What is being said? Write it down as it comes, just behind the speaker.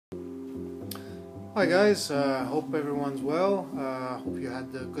Hi guys, hope everyone's well. Hope you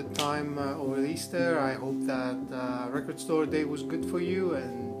had a good time over Easter. I hope that Record Store Day was good for you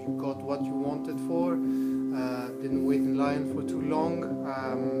and you got what you wanted for. Didn't wait in line for too long.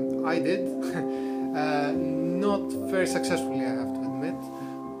 I did. Not very successfully, I have to admit,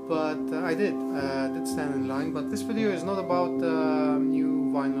 but I did stand in line. But this video is not about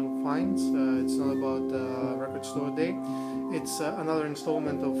new vinyl finds. It's not about Record Store Day. It's another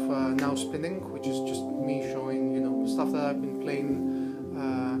installment of Now Spinning, which is just me showing, stuff that I've been playing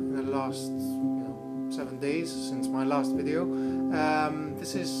in the last, 7 days since my last video.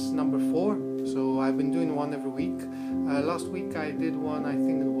 This is number 4, so I've been doing one every week. Last week I did one, I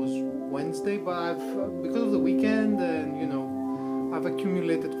think it was Wednesday, but because of the weekend and, I've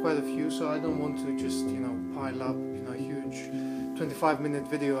accumulated quite a few, so I don't want to just, pile up, a huge 25-minute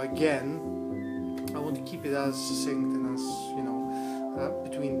video again. I want to keep it as succinct and as,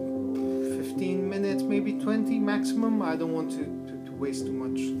 between 15 minutes, maybe 20 maximum. I don't want to waste too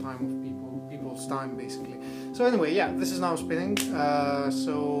much time of people's time, basically. So anyway, yeah, this is Now Spinning.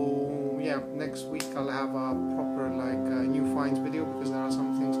 So yeah, next week I'll have a proper new finds video because there are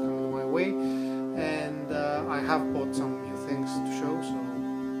some things coming my way, and I have bought some new things to show.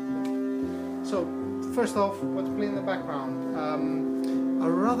 So first off, what's playing in the background? A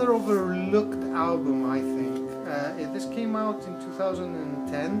rather overlooked album, I think. This came out in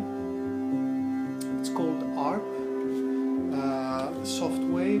 2010. It's called ARP, Soft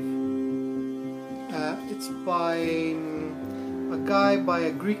Wave. It's by a guy by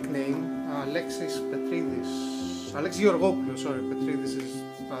a Greek name, Alexis Georgopoulos. Sorry, Petridis is,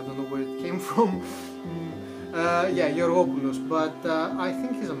 I don't know where it came from. Yeah, Georgopoulos, but I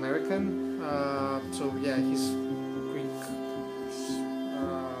think he's American. So yeah, he's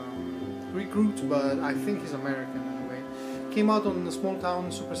Greek roots, but I think he's American anyway. Came out on the Small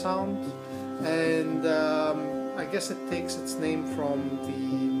Town Super Sound, and I guess it takes its name from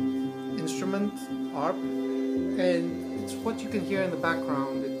the instrument harp, and it's what you can hear in the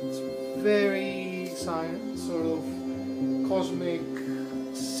background. It's very sort of cosmic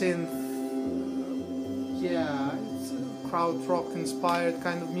synth, yeah, it's crowd rock inspired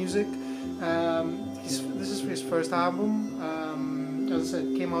kind of music. This is his first album. As I said,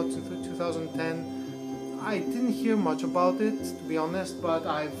 came out in 2010. I didn't hear much about it, to be honest, but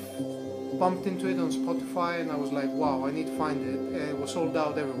I've bumped into it on Spotify and I was like, wow, I need to find it. It was sold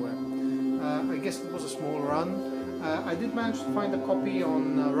out everywhere. I guess it was a small run. I did manage to find a copy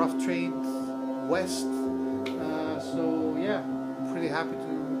on Rough Trade West, so yeah, pretty happy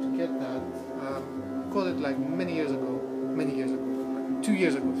to get that. Got it like many years ago, like 2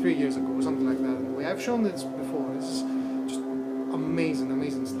 years ago, 3 years ago, or something like that. Anyway, I've shown this before. This is just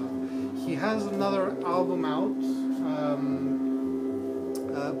amazing stuff. He has another album out,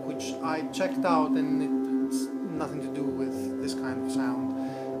 which I checked out, and it's nothing to do with this kind of sound.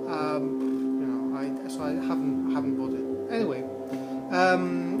 So I haven't bought it. Anyway,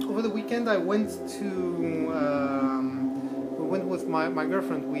 over the weekend I went with my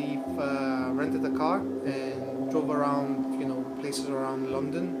girlfriend. We've rented a car and drove around, places around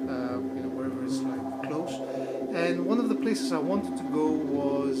London, wherever it's close. And one of the places I wanted to go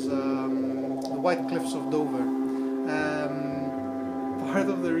was the White Cliffs of Dover. Part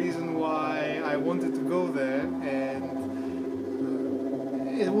of the reason why I wanted to go there, and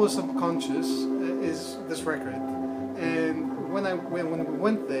it was subconscious, is this record. And when we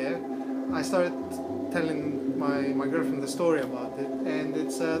went there, I started telling my girlfriend the story about it, and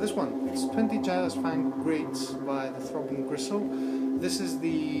it's this one. It's 20 Jazz Funk Greats by the Throbbing Gristle. This is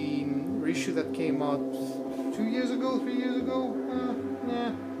the reissue that came out 2 years ago, 3 years ago.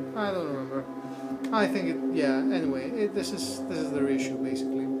 Yeah, I don't remember. I think it. Yeah. Anyway, this is the reissue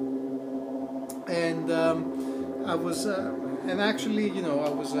basically. And I was, and actually, we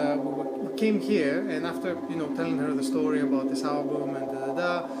came here, and after telling her the story about this album and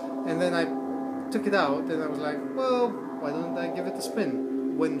and then I took it out, and I was like, well, why don't I give it a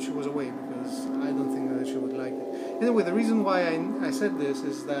spin when she was away, because I don't think that she would like it. Anyway, the reason why I said this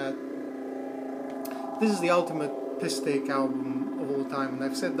is that this is the ultimate piss take album of all time, and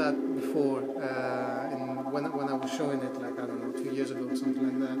I've said that before when I was showing it, I don't know, 2 years ago or something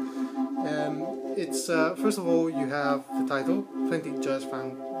like that. It's first of all, you have the title 20 Jazz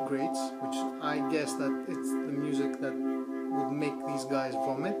Funk Greats, which I guess that it's the music that would make these guys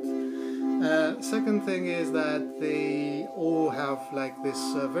vomit. Second thing is that they all have this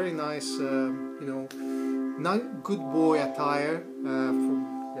very nice, good boy attire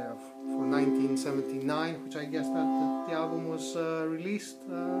for 1979, which I guess that the album was released.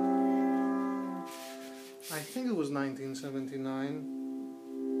 I think it was 1979.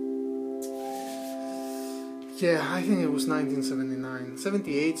 Yeah, I think it was 1979,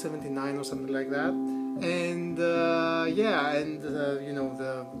 78, 79 or something like that. And yeah, and you know,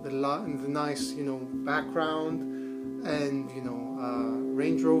 the nice, you know, background, and you know,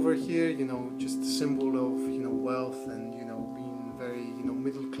 Range Rover here, you know, just a symbol of, you know, wealth, and you know, being very, you know,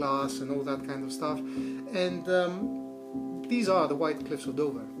 middle class and all that kind of stuff. And these are the White Cliffs of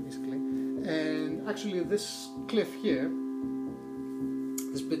Dover, basically. And actually, this cliff here,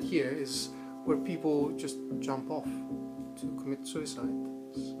 this bit here, is where people just jump off to commit suicide.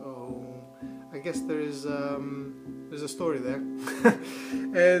 So I guess there's a story there.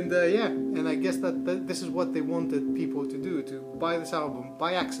 And yeah, and I guess that this is what they wanted people to do, to buy this album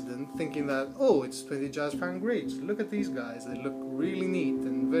by accident, thinking that, oh, it's 20 Jazz Fan Greats, look at these guys, they look really neat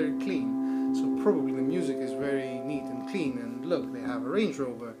and very clean, so probably the music is very neat and clean, and look, they have a Range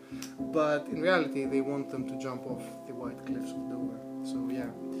Rover. But in reality, they want them to jump off the White Cliffs of Dover. So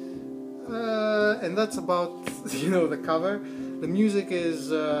yeah. And that's about, you know, the cover. The music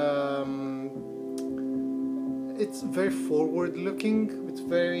is it's very forward looking. It's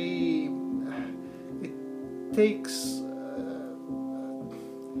very, it takes,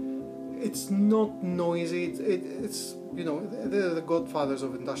 it's not noisy. It's you know, they're the godfathers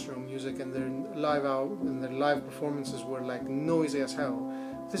of industrial music, and their live performances were like noisy as hell.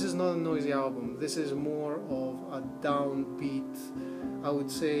 This is not a noisy album. This is more of a downbeat, I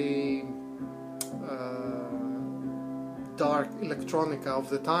would say, dark electronica of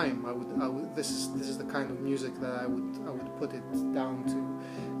the time. This is the kind of music that I would put it down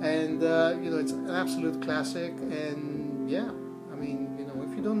to, and you know, it's an absolute classic. And yeah, I mean, you know,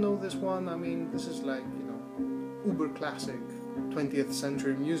 if you don't know this one, I mean, this is like, you know, uber classic 20th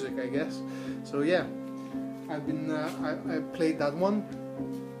century music, I guess. So yeah, I've been I played that one.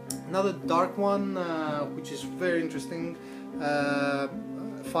 Another dark one, which is very interesting,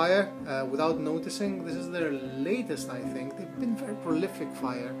 Fire, Without Noticing. This is their latest, I think. They've been very prolific,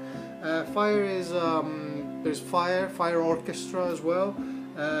 Fire. Fire is, there's Fire Orchestra as well.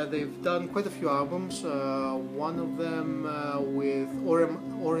 They've done quite a few albums, one of them with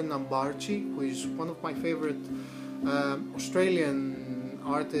Oren Ambarchi, who is one of my favorite Australian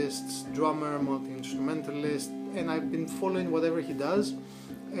artists, drummer, multi-instrumentalist, and I've been following whatever he does.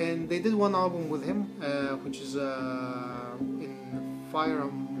 And they did one album with him, which is in Fire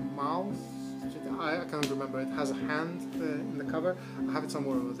and Mouth. I can't remember. It has a hand in the cover. I have it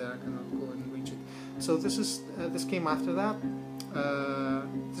somewhere over there. I cannot go and reach it. So this came after that.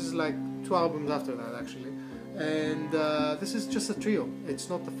 This is like 2 albums after that, actually. And this is just a trio. It's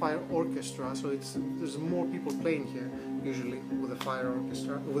not the Fire Orchestra, so there's more people playing here usually with a Fire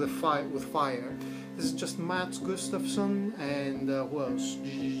Orchestra, with Fire. This is just Mats Gustafsson and who else?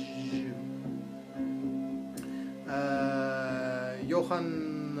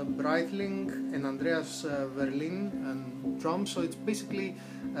 Johan Breitling and Andreas Verlin and drums. So it's basically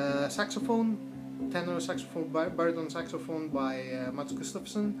saxophone, tenor saxophone, baritone saxophone by Mats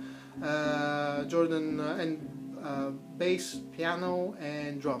Gustafsson, Jordan, and bass, piano,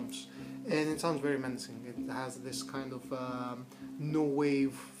 and drums. And it sounds very menacing. It has this kind of no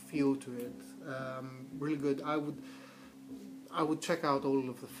wave feel to it. Really good. I would check out all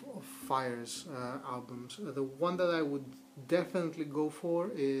of Fire's albums. The one that I would definitely go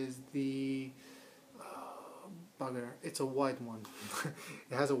for is the bugger. It's a white one.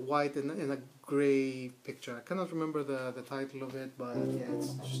 It has a white and a grey picture. I cannot remember the title of it, but yeah,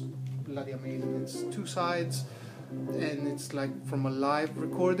 it's just bloody amazing. It's 2 sides, and it's like from a live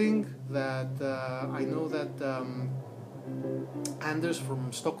recording that I know that Anders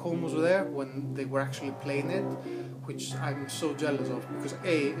from Stockholm was there when they were actually playing it, which I'm so jealous of, because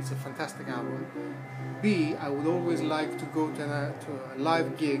A, it's a fantastic album, B, I would always like to go to a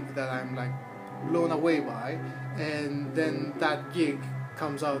live gig that I'm like blown away by, and then that gig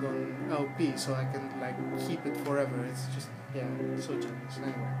comes out on LP, so I can like keep it forever. It's just, yeah, so jealous.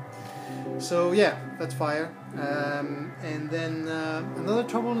 Anyway, so yeah, that's Fire. And then another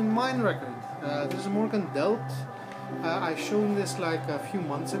Trouble in Mind record. This is Morgan Delt. I shown this like a few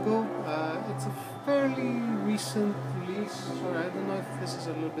months ago. It's a fairly recent release. Sorry, I don't know if this is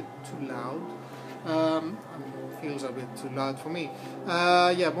a little bit too loud. It feels a bit too loud for me.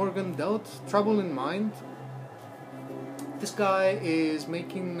 Yeah, Morgan Delt, Trouble in Mind. This guy is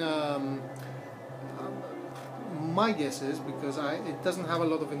making, my guess is, because it doesn't have a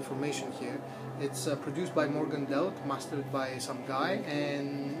lot of information here, it's produced by Morgan Delt, mastered by some guy,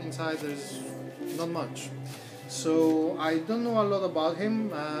 and inside there's not much. So I don't know a lot about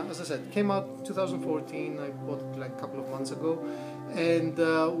him. As I said, came out 2014. I bought it like a couple of months ago, and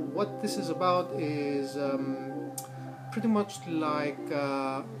what this is about is pretty much like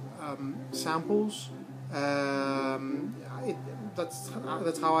samples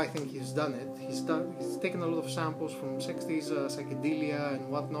That's how I think he's done it. He's taken a lot of samples from 60s psychedelia and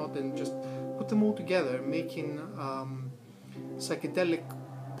whatnot, and just put them all together, making psychedelic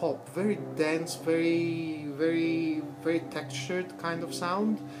pop, very dense, very textured kind of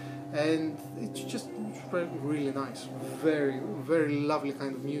sound, and it's just really nice, very lovely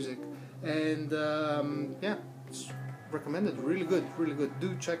kind of music, and yeah, it's recommended. Really good, really good.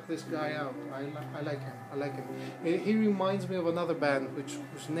 Do check this guy out. I like him. He reminds me of another band,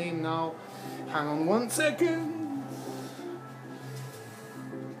 whose name now. Hang on 1 second.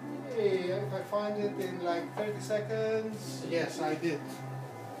 Hey, if I find it in like 30 seconds. Yes, I did.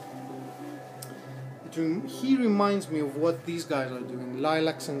 He reminds me of what these guys are doing.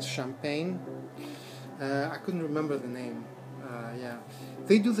 Lilacs and Champagne. I couldn't remember the name. Yeah,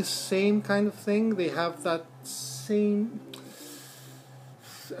 they do the same kind of thing. They have that same.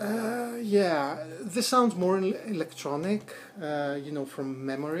 Yeah, this sounds more electronic. From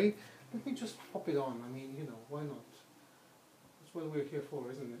memory. Let me just pop it on. I mean, why not? That's what we're here for,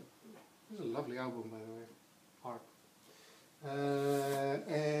 isn't it? This is a lovely album, by the way. Harp.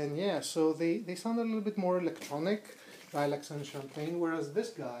 And yeah, so they sound a little bit more electronic, Lilacs and Champagne, whereas this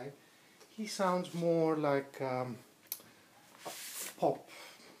guy, he sounds more like pop,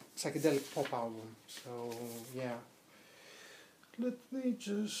 psychedelic pop album. So yeah, let me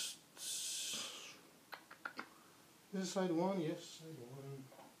just. This is side one, yes, side one.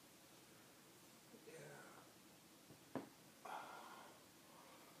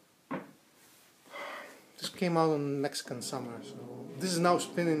 This came out on Mexican summer, so this is now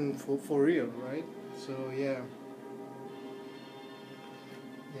spinning for real, right? So yeah.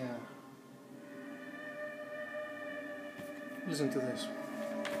 Listen to this.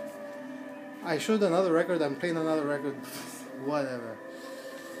 I showed another record, I'm playing another record, whatever.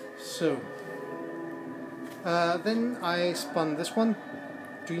 So, then I spun this one,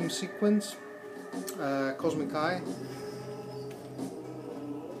 Dream Sequence, Cosmic Eye.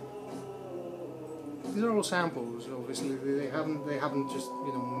 These are all samples, obviously. They haven't just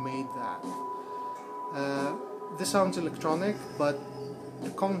made that. This sounds electronic, but the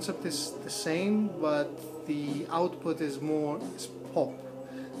concept is the same, but the output is pop.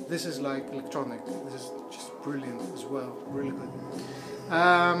 This is like electronic. This is just brilliant as well. Really good.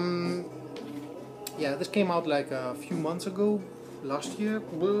 Yeah, this came out like a few months ago, last year.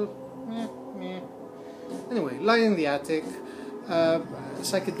 Anyway, Light in the Attic,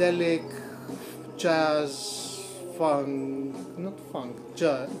 psychedelic, jazz,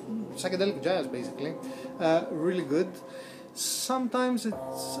 jazz, psychedelic jazz basically. Really good. Sometimes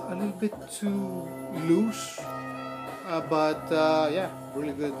it's a little bit too loose, but yeah,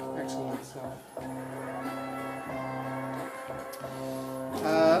 really good, excellent stuff.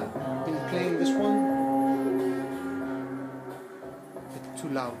 Been playing this one. A bit too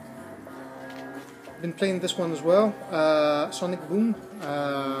loud. Been playing this one as well. Sonic Boom,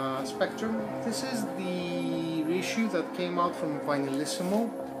 Spectrum. This is the reissue that came out from Vinylissimo.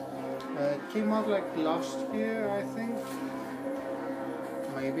 It came out like last year, I think.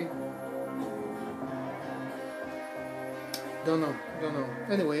 Maybe. Don't know.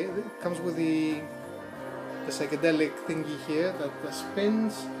 Anyway, it comes with the psychedelic thingy here that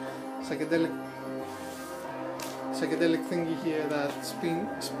spins. Psychedelic thingy here that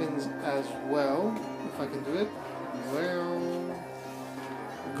spins as well. If I can do it. Well,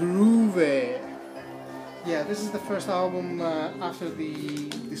 groovy. Yeah, this is the first album after the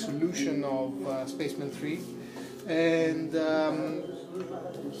dissolution of Spaceman 3, and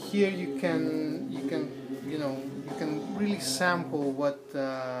here you can really sample what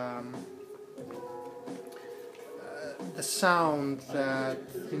the sound that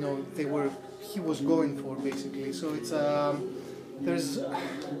he was going for basically. So it's there's,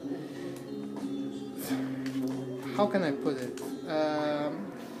 how can I put it?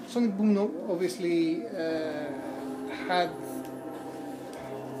 Sonic Boom obviously had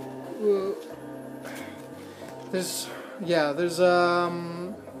there's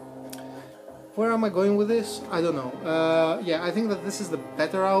where am I going with this? I don't know. Yeah, I think that this is the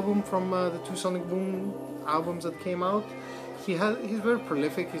better album from the two Sonic Boom albums that came out. He's very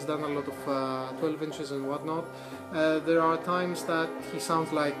prolific. He's done a lot of 12 inches and whatnot. There are times that he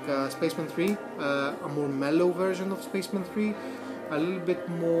sounds like Spaceman 3, a more mellow version of Spaceman 3, a little bit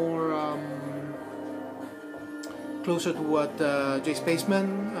more closer to what Jay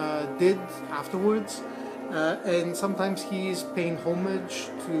Spaceman did afterwards. And sometimes he's paying homage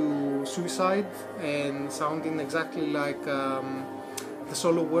to Suicide and sounding exactly like the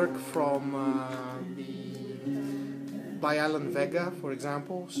solo work from by Alan Vega, for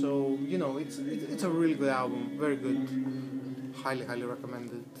example. So you know, it's a really good album, very good, highly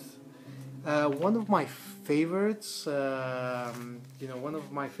recommended. One of my favorites, you know, one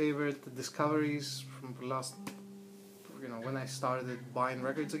of my favorite discoveries from the last, you know, when I started buying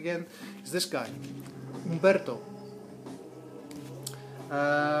records again, is this guy, Umberto.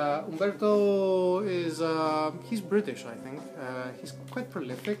 Umberto is, he's British, I think. He's quite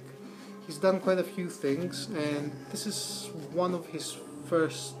prolific. He's done quite a few things, and this is one of his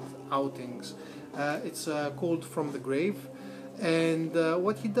first outings. It's called From the Grave, and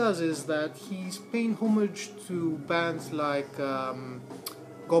what he does is that he's paying homage to bands like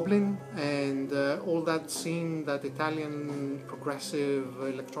Goblin and all that scene, that Italian progressive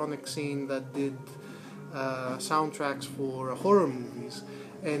electronic scene that did soundtracks for horror movies,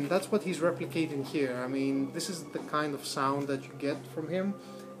 and that's what he's replicating here. I mean, this is the kind of sound that you get from him,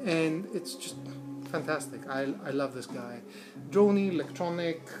 and it's just fantastic. I love this guy. Drony,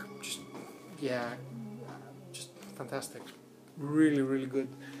 electronic, just, yeah, just fantastic. Really good.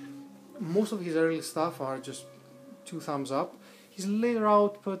 Most of his early stuff are just 2 thumbs up. His later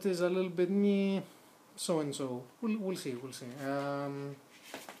output is a little bit meh, so and so. We'll see.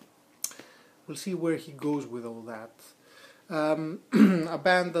 We'll see where he goes with all that. A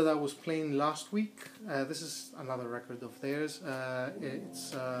band that I was playing last week. This is another record of theirs.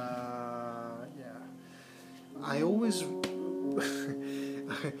 It's yeah. I always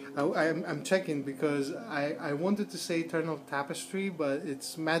I'm checking because I wanted to say Eternal Tapestry, but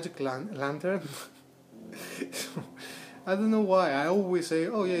it's Magic Lantern. So, I don't know why. I always say,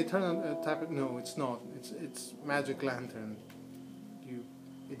 oh yeah, Eternal Tapestry. No, it's not. It's Magic Lantern. You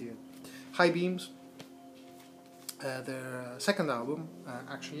idiot. High Beams. Their second album,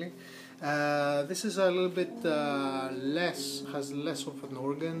 actually. This is a little bit has less of an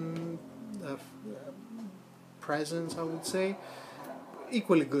organ presence, I would say.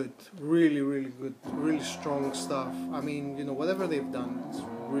 Equally good, really good, really strong stuff. I mean, you know, whatever they've done, it's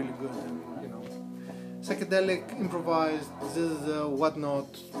really good, and you know, psychedelic, improvised,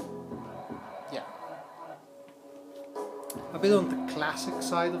 whatnot. Yeah, a bit on the classic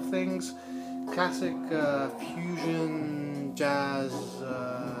side of things. Classic fusion, jazz,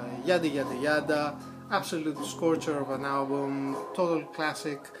 yada. Absolute scorcher of an album, total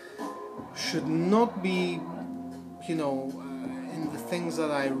classic. Should not be, you know, in the things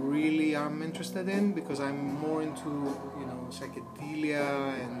that I really am interested in, because I'm more into, you know,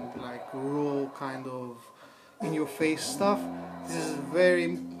 psychedelia and like raw kind of in-your-face stuff. This is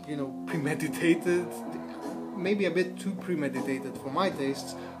very, you know, premeditated, maybe a bit too premeditated for my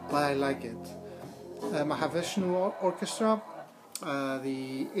tastes, but I like it. Mahavishnu Orchestra,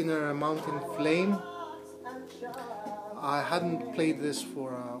 the Inner Mountain Flame. I hadn't played this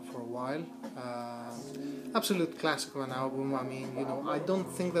for a while. Absolute classic of an album. I mean, you know, I don't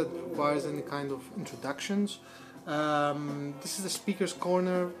think that requires any kind of introductions. This is the Speaker's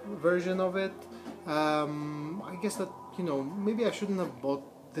Corner version of it. I guess that, you know, maybe I shouldn't have bought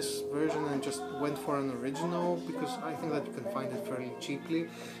this version and just went for an original, because I think that you can find it fairly cheaply,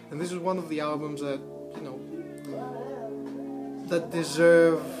 and this is one of the albums that, you know, that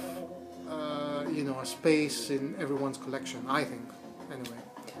deserve you know, a space in everyone's collection, I think, anyway.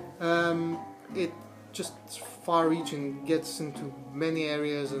 It just far-reaching, gets into many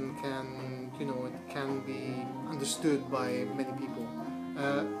areas, and can, you know, it can be understood by many people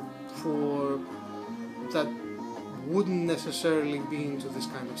for that wouldn't necessarily be into this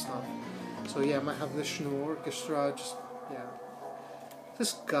kind of stuff. So yeah, Mahavishnu Orchestra, just, yeah.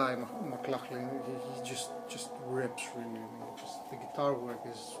 This guy, McLaughlin, he just rips, really. I mean, just the guitar work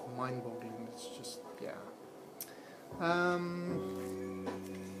is mind-boggling. It's just, yeah.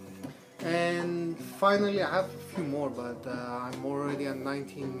 And finally, I have a few more, but I'm already at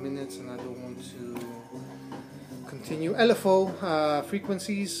 19 minutes and I don't want to continue. LFO,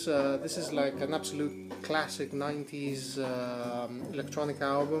 Frequencies. This is like an absolute classic 90s electronic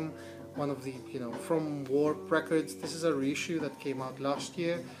album. One of the, you know, from Warp Records. This is a reissue that came out last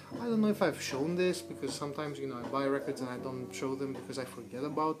year. I don't know if I've shown this, because sometimes, you know, I buy records and I don't show them because I forget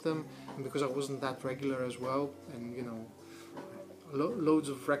about them, and because I wasn't that regular as well, and, you know, loads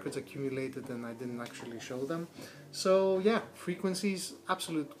of records accumulated and I didn't actually show them. So yeah, Frequencies,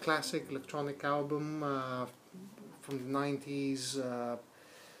 absolute classic electronic album from the 90s.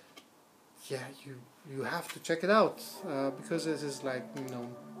 Yeah, you have to check it out, because this is like, you know,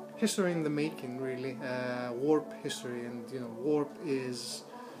 history in the making, really. Warp history, and, you know, Warp is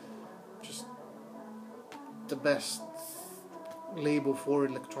just the best label for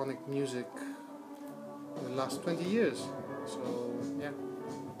electronic music in the last 20 years. So yeah.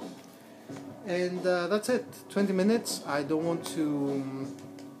 And that's it. 20 minutes. I don't want to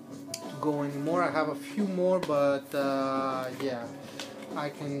go anymore. I have a few more, but yeah, I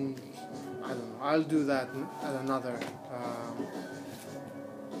can. I don't know. I'll do that at another.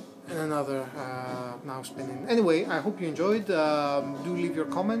 Now spinning. Anyway, I hope you enjoyed. Do leave your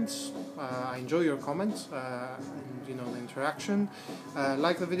comments. I enjoy your comments. And, you know, the interaction.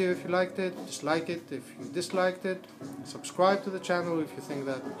 Like the video if you liked it. Dislike it if you disliked it. Subscribe to the channel if you think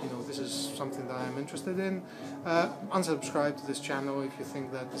that, you know, this is something that I'm interested in. Unsubscribe to this channel if you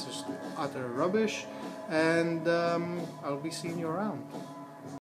think that this is utter rubbish. And I'll be seeing you around.